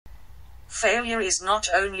Failure is not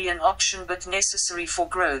only an option but necessary for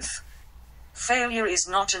growth. Failure is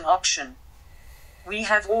not an option. We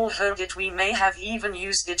have all heard it, we may have even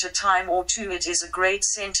used it a time or two. It is a great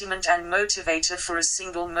sentiment and motivator for a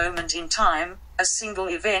single moment in time, a single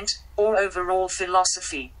event, or overall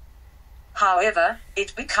philosophy. However,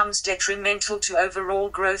 it becomes detrimental to overall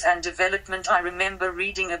growth and development. I remember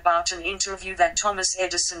reading about an interview that Thomas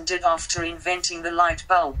Edison did after inventing the light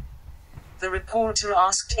bulb. The reporter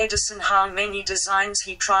asked Edison how many designs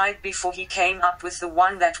he tried before he came up with the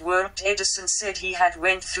one that worked. Edison said he had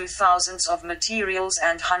went through thousands of materials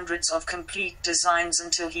and hundreds of complete designs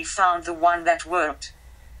until he found the one that worked.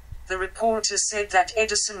 The reporter said that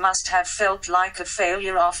Edison must have felt like a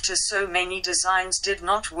failure after so many designs did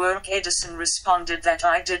not work. Edison responded that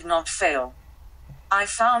I did not fail. I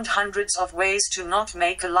found hundreds of ways to not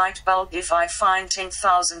make a light bulb. If I find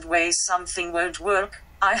 10,000 ways something won't work,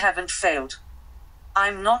 I haven't failed.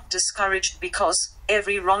 I'm not discouraged because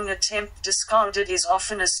every wrong attempt discarded is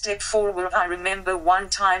often a step forward. I remember one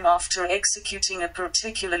time after executing a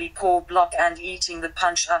particularly poor block and eating the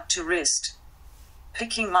punch up to wrist,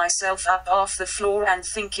 picking myself up off the floor and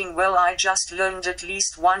thinking, well, I just learned at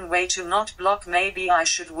least one way to not block. Maybe I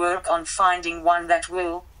should work on finding one that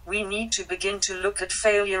will. We need to begin to look at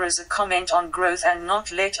failure as a comment on growth and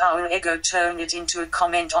not let our ego turn it into a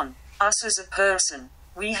comment on us as a person.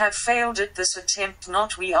 We have failed at this attempt,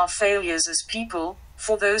 not we are failures as people.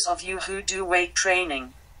 For those of you who do weight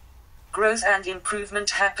training, growth and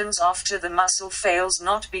improvement happens after the muscle fails,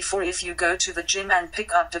 not before. If you go to the gym and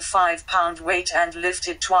pick up a 5-pound weight and lift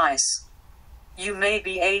it twice, you may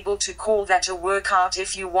be able to call that a workout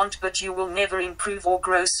if you want, but you will never improve or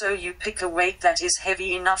grow. So you pick a weight that is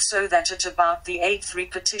heavy enough so that at about the 8th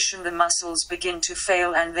repetition the muscles begin to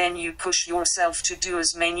fail, and then you push yourself to do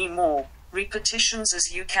as many more repetitions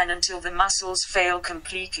as you can until the muscles fail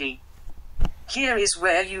completely. Here is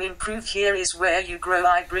where you improve, here is where you grow.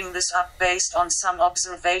 I bring this up based on some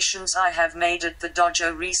observations I have made at the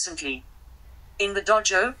dojo recently. In the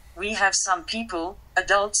dojo, we have some people,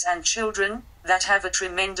 adults and children, that have a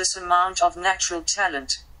tremendous amount of natural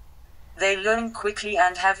talent. They learn quickly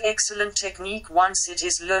and have excellent technique once it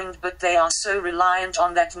is learned, but they are so reliant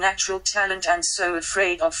on that natural talent and so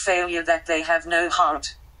afraid of failure that they have no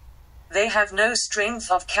heart. They have no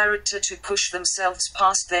strength of character to push themselves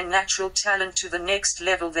past their natural talent to the next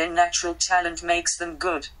level. Their natural talent makes them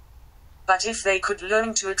good. But if they could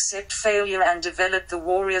learn to accept failure and develop the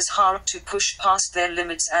warrior's heart to push past their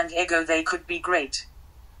limits and ego, they could be great.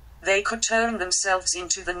 They could turn themselves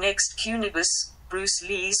into the next Cunibus, Bruce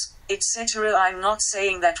Lee's, etc. I'm not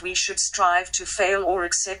saying that we should strive to fail or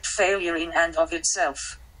accept failure in and of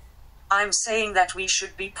itself. I'm saying that we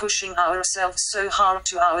should be pushing ourselves so hard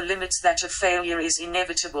to our limits that a failure is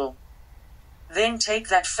inevitable. Then take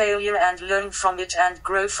that failure and learn from it and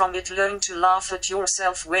grow from it. Learn to laugh at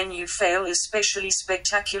yourself when you fail, especially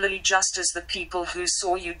spectacularly, just as the people who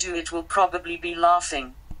saw you do it will probably be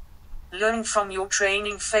laughing. Learn from your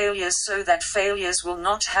training failures so that failures will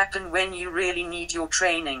not happen when you really need your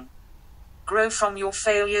training. Grow from your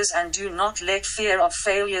failures and do not let fear of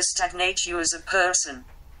failure stagnate you as a person.